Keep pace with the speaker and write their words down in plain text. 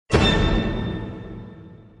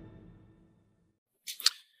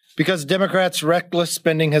Because Democrats' reckless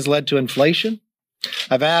spending has led to inflation,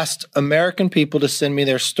 I've asked American people to send me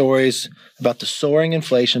their stories about the soaring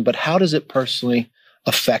inflation, but how does it personally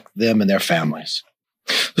affect them and their families?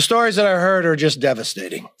 The stories that I heard are just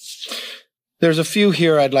devastating. There's a few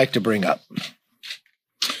here I'd like to bring up.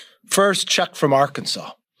 First, Chuck from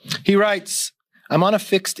Arkansas. He writes, I'm on a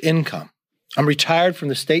fixed income. I'm retired from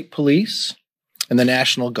the state police and the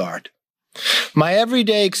National Guard. My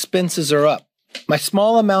everyday expenses are up. My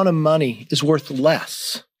small amount of money is worth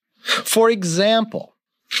less. For example,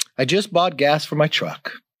 I just bought gas for my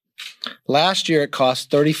truck. Last year, it cost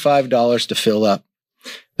 $35 to fill up.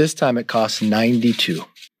 This time it costs $92.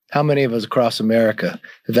 How many of us across America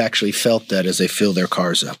have actually felt that as they fill their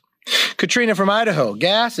cars up? Katrina from Idaho,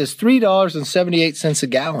 gas is $3.78 a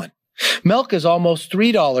gallon. Milk is almost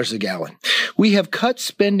 $3 a gallon. We have cut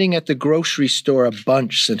spending at the grocery store a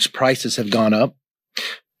bunch since prices have gone up.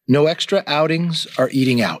 No extra outings or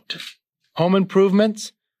eating out. Home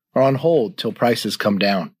improvements are on hold till prices come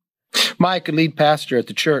down. Mike, a lead pastor at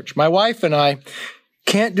the church. My wife and I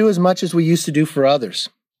can't do as much as we used to do for others,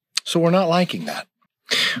 so we're not liking that.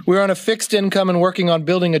 We're on a fixed income and working on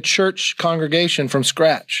building a church congregation from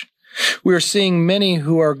scratch. We are seeing many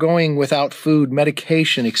who are going without food,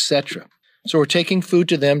 medication, etc. So we're taking food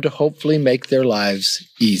to them to hopefully make their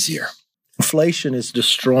lives easier. Inflation is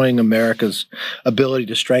destroying America's ability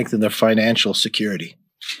to strengthen their financial security.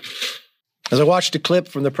 As I watched a clip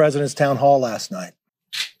from the president's town hall last night,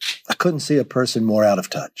 I couldn't see a person more out of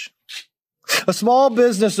touch. A small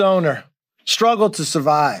business owner struggled to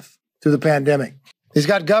survive through the pandemic. He's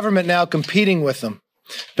got government now competing with him,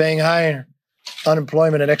 paying higher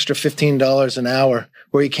unemployment, an extra $15 an hour,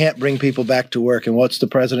 where he can't bring people back to work. And what's the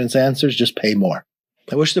president's answer? Just pay more.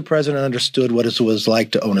 I wish the president understood what it was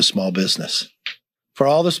like to own a small business. For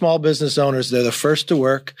all the small business owners, they're the first to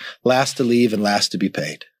work, last to leave, and last to be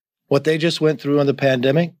paid. What they just went through in the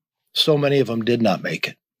pandemic, so many of them did not make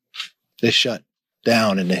it. They shut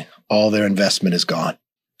down and all their investment is gone.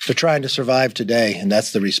 They're trying to survive today, and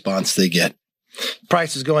that's the response they get.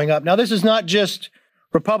 Prices going up. Now, this is not just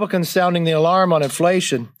Republicans sounding the alarm on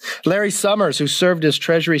inflation. Larry Summers, who served as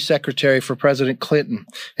Treasury Secretary for President Clinton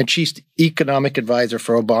and Chief Economic Advisor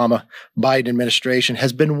for Biden administration,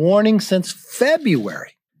 has been warning since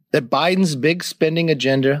February that Biden's big spending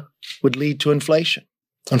agenda would lead to inflation.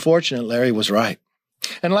 Unfortunately, Larry was right.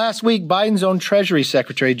 And last week, Biden's own Treasury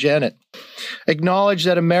Secretary, Janet, acknowledged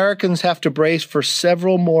that Americans have to brace for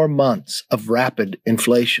several more months of rapid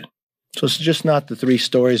inflation. So it's just not the three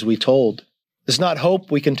stories we told. It's not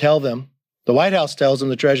hope we can tell them. The White House tells them,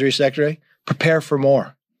 the Treasury Secretary, prepare for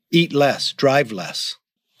more, eat less, drive less.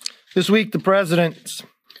 This week, the president,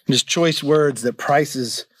 in his choice words, that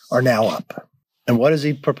prices are now up. And what has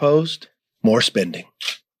he proposed? More spending.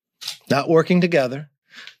 Not working together.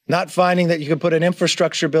 Not finding that you can put an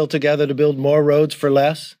infrastructure bill together to build more roads for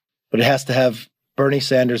less, but it has to have Bernie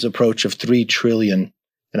Sanders' approach of $3.5 trillion.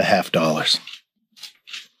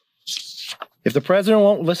 If the president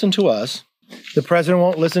won't listen to us, the president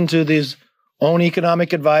won't listen to his own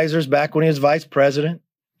economic advisors back when he was vice president,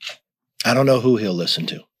 I don't know who he'll listen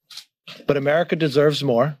to. But America deserves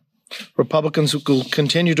more. Republicans will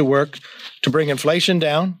continue to work to bring inflation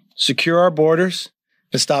down, secure our borders,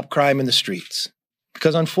 and stop crime in the streets.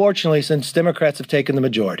 Because unfortunately, since Democrats have taken the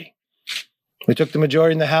majority, we took the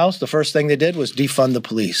majority in the House, the first thing they did was defund the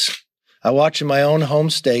police. I watch in my own home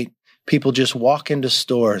state, people just walk into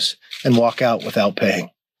stores and walk out without paying.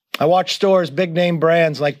 I watch stores, big name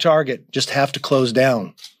brands like Target, just have to close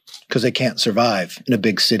down because they can't survive in a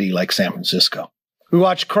big city like San Francisco. We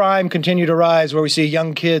watch crime continue to rise, where we see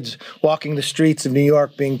young kids walking the streets of New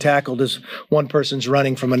York being tackled as one person's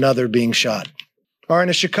running from another being shot. Or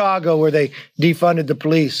in Chicago, where they defunded the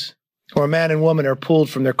police, where a man and woman are pulled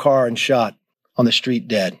from their car and shot on the street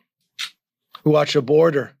dead. We watch a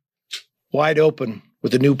border wide open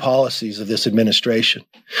with the new policies of this administration,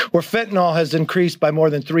 where fentanyl has increased by more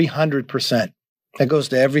than 300%. That goes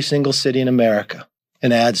to every single city in America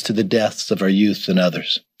and adds to the deaths of our youth and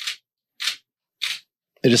others.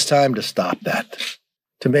 It is time to stop that,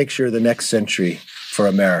 to make sure the next century for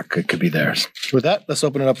America could be theirs. With that, let's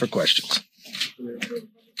open it up for questions.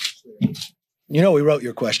 You know, we wrote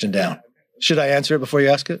your question down. Should I answer it before you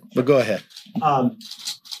ask it? But go ahead.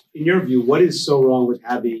 In your view, what is so wrong with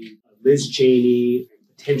having Liz Cheney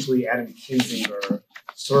and potentially Adam Kinzinger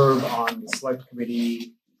serve on the select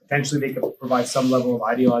committee? Potentially they could provide some level of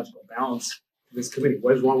ideological balance to this committee.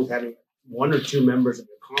 What is wrong with having one or two members of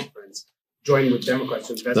the conference joining with Democrats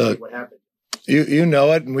to investigate what happened? You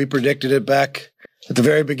know it, and we predicted it back at the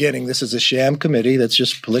very beginning. This is a sham committee that's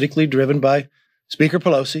just politically driven by Speaker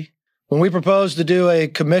Pelosi. When we proposed to do a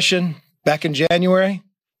commission back in January,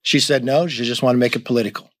 she said no, she just wanted to make it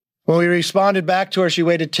political. When we responded back to her, she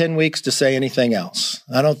waited 10 weeks to say anything else.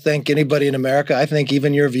 I don't think anybody in America, I think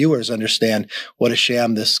even your viewers understand what a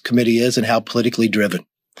sham this committee is and how politically driven.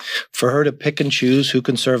 For her to pick and choose who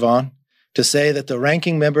can serve on, to say that the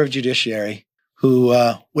ranking member of judiciary who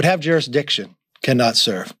would have jurisdiction cannot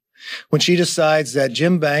serve. When she decides that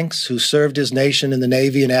Jim Banks, who served his nation in the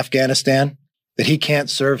Navy in Afghanistan, that he can't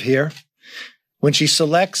serve here. When she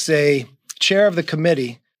selects a chair of the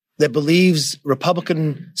committee that believes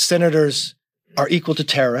Republican senators are equal to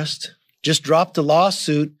terrorists, just dropped a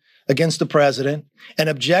lawsuit against the president and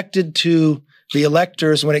objected to the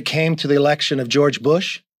electors when it came to the election of George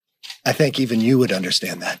Bush, I think even you would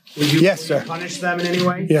understand that. Yes, sir. Punish them in any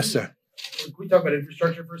way? Yes, sir. Can we talk about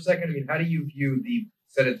infrastructure for a second? I mean, how do you view the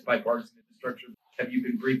Senate's bipartisan infrastructure? Have you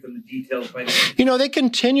been briefed on the details by now? You know, they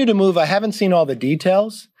continue to move. I haven't seen all the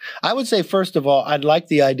details. I would say, first of all, I'd like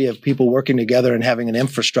the idea of people working together and having an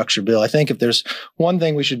infrastructure bill. I think if there's one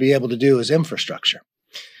thing we should be able to do is infrastructure.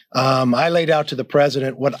 I laid out to the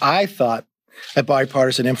president what I thought a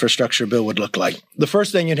bipartisan infrastructure bill would look like. The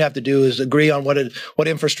first thing you'd have to do is agree on what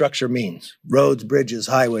infrastructure means: roads, bridges,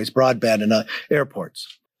 highways, broadband, and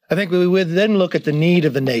airports. I think we would then look at the need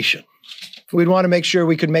of the nation. We'd want to make sure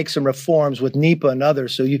we could make some reforms with NEPA and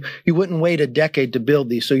others so you wouldn't wait a decade to build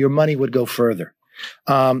these, so your money would go further.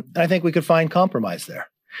 And I think we could find compromise there.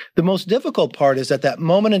 The most difficult part is at that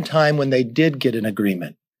moment in time when they did get an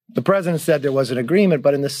agreement. The president said there was an agreement,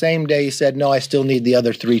 but in the same day he said, no, I still need the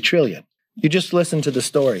other $3 trillion. You just listen to the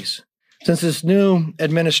stories. Since this new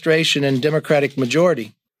administration and Democratic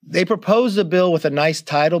majority, they proposed a bill with a nice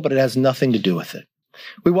title, but it has nothing to do with it.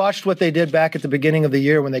 We watched what they did back at the beginning of the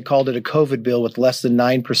year when they called it a COVID bill with less than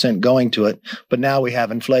 9% going to it, but now we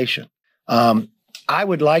have inflation. I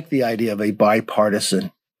would like the idea of a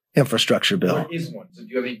bipartisan infrastructure bill. There is one. So do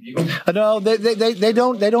you have any view? No,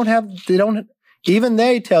 they don't. Even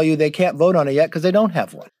they tell you they can't vote on it yet because they don't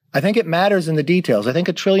have one. I think it matters in the details. I think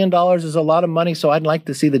 $1 trillion is a lot of money, so I'd like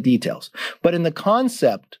to see the details. But in the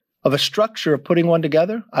concept of a structure of putting one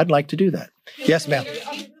together, I'd like to do that. Yes, ma'am.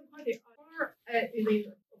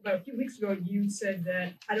 About a few weeks ago, you said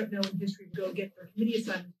that I don't know when history would go get for committee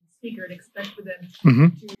assignments to the speaker and expect for them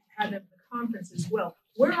to have them at the conference as well.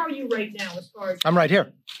 Where are you right now as far as I'm right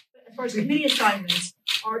here. As far as committee assignments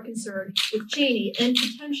are concerned with Cheney and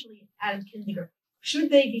potentially Adam Kinzinger?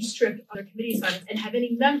 Should they be stripped of their committee assignments and have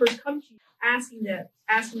any members come to you asking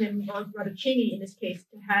them, or rather Cheney in this case,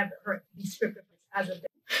 to have her be stripped of as of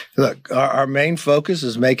Look, our main focus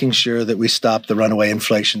is making sure that we stop the runaway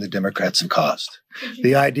inflation the Democrats have caused.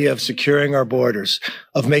 The idea of securing our borders,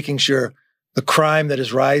 of making sure the crime that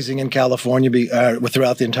is rising in California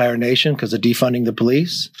throughout the entire nation because of defunding the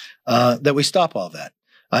police, that we stop all that.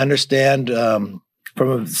 I understand from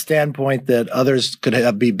a standpoint that others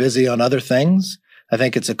could be busy on other things. I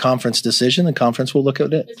think it's a conference decision. The conference will look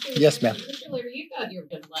at it. Yes, ma'am. Mr. Leary, you got your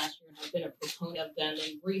bill last year and have been a proponent of them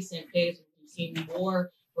in recent days. We've seen more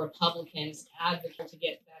Republicans advocate to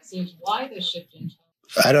get vaccines. Why the shift in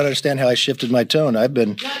tone? I don't understand how I shifted my tone. Not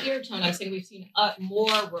your tone. I'm saying we've seen more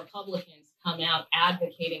Republicans come out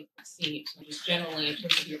advocating for vaccines, and just generally in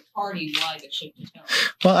terms of your party, why the shift in tone?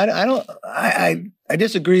 Well, I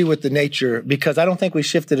disagree with the nature because I don't think we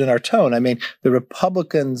shifted in our tone. I mean, the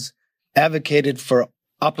Republicans advocated for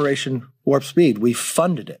Operation Warp Speed. We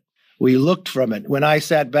funded it. We looked from it. When I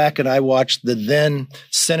sat back and I watched the then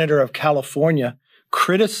Senator of California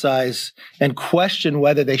criticize and question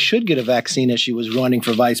whether they should get a vaccine as she was running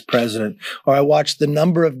for vice president, or I watched the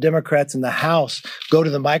number of Democrats in the House go to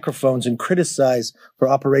the microphones and criticize for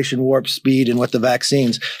Operation Warp Speed and with the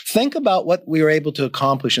vaccines. Think about what we were able to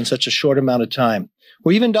accomplish in such a short amount of time,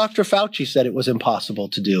 where even Dr. Fauci said it was impossible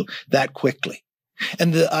to do that quickly.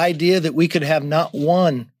 And the idea that we could have not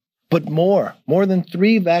one, but more than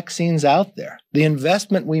 3 vaccines out there, the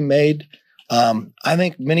investment we made, I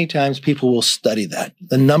think many times people will study that.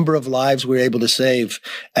 The number of lives we're able to save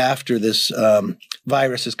after this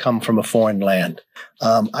virus has come from a foreign land.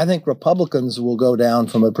 I think Republicans will go down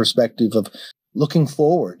from a perspective of looking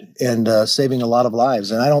forward and saving a lot of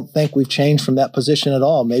lives. And I don't think we've changed from that position at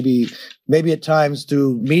all. Maybe at times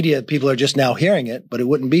through media, people are just now hearing it, but it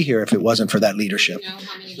wouldn't be here if it wasn't for that leadership.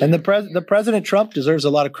 And the President Trump deserves a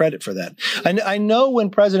lot of credit for that. I know when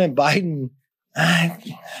President Biden,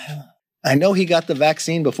 I know he got the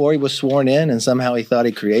vaccine before he was sworn in and somehow he thought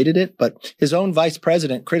he created it, but his own vice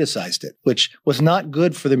president criticized it, which was not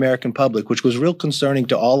good for the American public, which was real concerning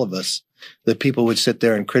to all of us, that people would sit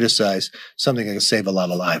there and criticize something that could save a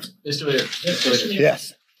lot of lives. Mr. Leader.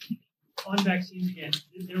 Yes. On vaccines again,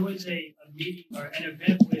 there was a meeting or an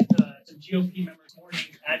event with some GOP members this morning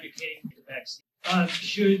advocating for the vaccine.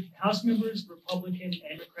 Should House members, Republican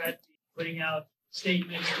and Democrat, be putting out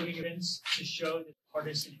statements, doing events to show that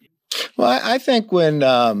partisan? Well, I think when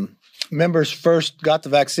members first got the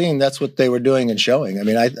vaccine, that's what they were doing and showing. I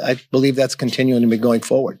mean, I believe that's continuing to be going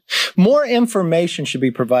forward. More information should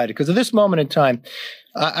be provided because at this moment in time,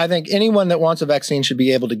 I think anyone that wants a vaccine should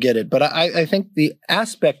be able to get it. But I think the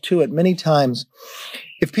aspect to it, many times,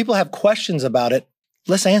 if people have questions about it,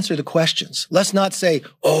 let's answer the questions. Let's not say,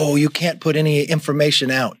 oh, you can't put any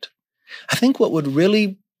information out. I think what would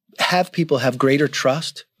really have people have greater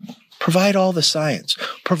trust, provide all the science,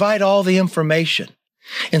 provide all the information.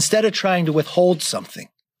 Instead of trying to withhold something,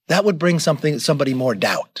 that would bring somebody more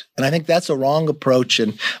doubt. And I think that's a wrong approach.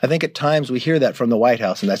 And I think at times we hear that from the White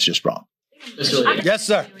House, and that's just wrong. Yes,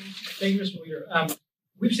 sir. Thank you, Mr. Leader.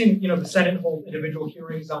 We've seen, the Senate hold individual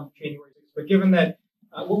hearings on January 6th, but given that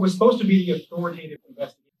what was supposed to be the authoritative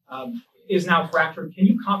investigation is now fractured, can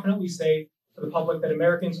you confidently say to the public that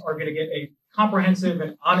Americans are going to get a comprehensive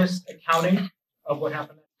and honest accounting of what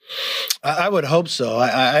happened? I would hope so.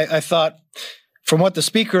 I thought from what the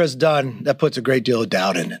Speaker has done, that puts a great deal of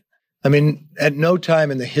doubt in it. I mean, at no time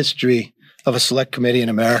in the history of a select committee in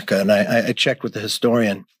America, and I checked with the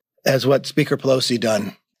historian, has what Speaker Pelosi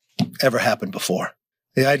done ever happened before.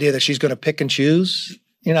 The idea that she's going to pick and choose,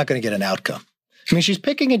 you're not going to get an outcome. I mean, she's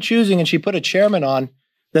picking and choosing, and she put a chairman on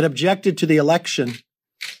that objected to the election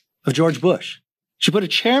of George Bush. She put a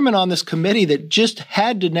chairman on this committee that just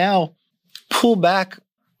had to now pull back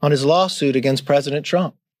on his lawsuit against President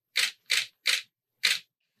Trump.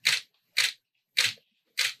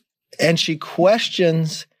 And she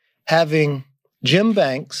questions having Jim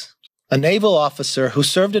Banks, a naval officer who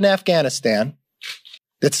served in Afghanistan,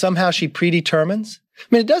 that somehow she predetermines. I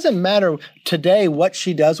mean, it doesn't matter today what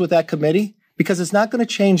she does with that committee because it's not going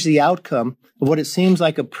to change the outcome of what it seems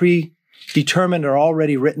like a predetermined or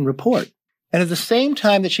already written report. And at the same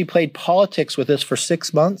time that she played politics with this for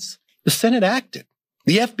 6 months, the Senate acted.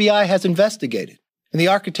 The FBI has investigated, and the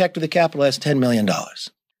architect of the Capitol has $10 million.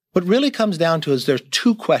 What really comes down to is there's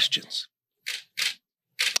two questions.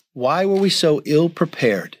 Why were we so ill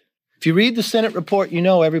prepared? If you read the Senate report,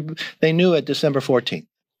 they knew at December 14th.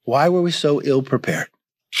 Why were we so ill prepared?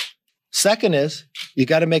 Second is, you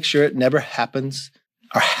got to make sure it never happens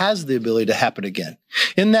or has the ability to happen again.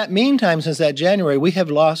 In that meantime, since that January, we have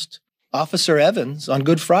lost Officer Evans on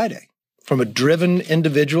Good Friday from a driven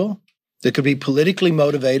individual that could be politically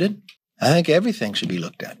motivated. I think everything should be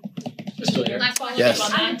looked at. Yes.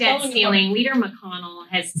 On debt ceiling, Leader McConnell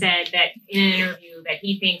has said that in an interview that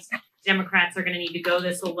he thinks Democrats are going to need to go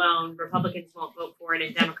this alone. Republicans won't vote for it,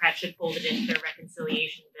 and Democrats should fold it into their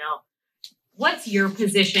reconciliation bill. What's your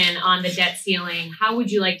position on the debt ceiling? How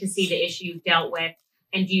would you like to see the issue dealt with?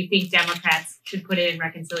 And do you think Democrats should put it in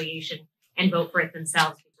reconciliation and vote for it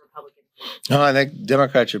themselves because Republicans won't? No, I think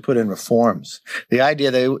Democrats should put in reforms. The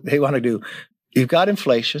idea they want to do, you've got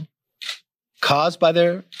inflation caused by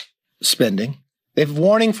their spending. They have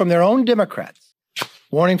warning from their own Democrats,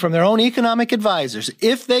 warning from their own economic advisors.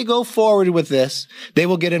 If they go forward with this, they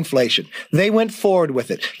will get inflation. They went forward with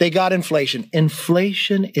it. They got inflation.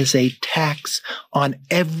 Inflation is a tax on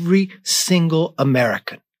every single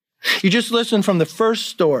American. You just listen from the first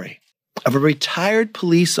story of a retired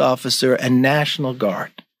police officer and National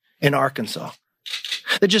Guard in Arkansas.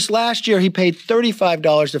 That just last year he paid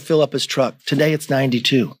 $35 to fill up his truck. Today it's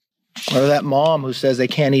 $92. Or that mom who says they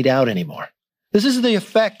can't eat out anymore. This is the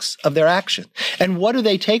effects of their action. And what do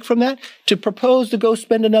they take from that? To propose to go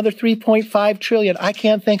spend another $3.5 trillion. I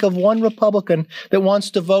can't think of one Republican that wants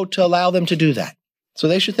to vote to allow them to do that. So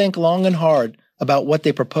they should think long and hard about what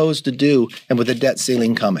they propose to do and with the debt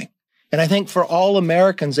ceiling coming. And I think for all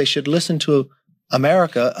Americans, they should listen to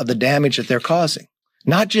America of the damage that they're causing.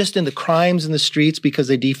 Not just in the crimes in the streets because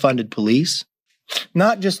they defunded police.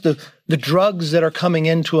 Not just the drugs that are coming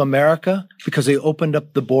into America because they opened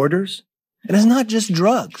up the borders. And it's not just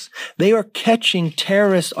drugs. They are catching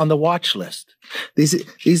terrorists on the watch list.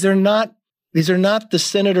 These are not the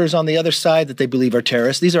senators on the other side that they believe are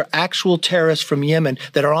terrorists. These are actual terrorists from Yemen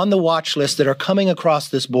that are on the watch list that are coming across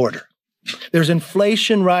this border. There's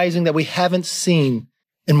inflation rising that we haven't seen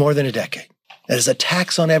in more than a decade. That is a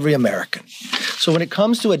tax on every American. So when it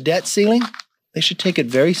comes to a debt ceiling, they should take it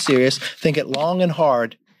very serious, think it long and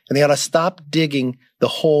hard, and they ought to stop digging the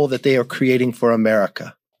hole that they are creating for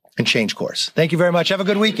America and change course. Thank you very much. Have a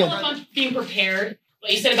good weekend. Being prepared,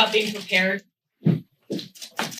 what you said about being prepared,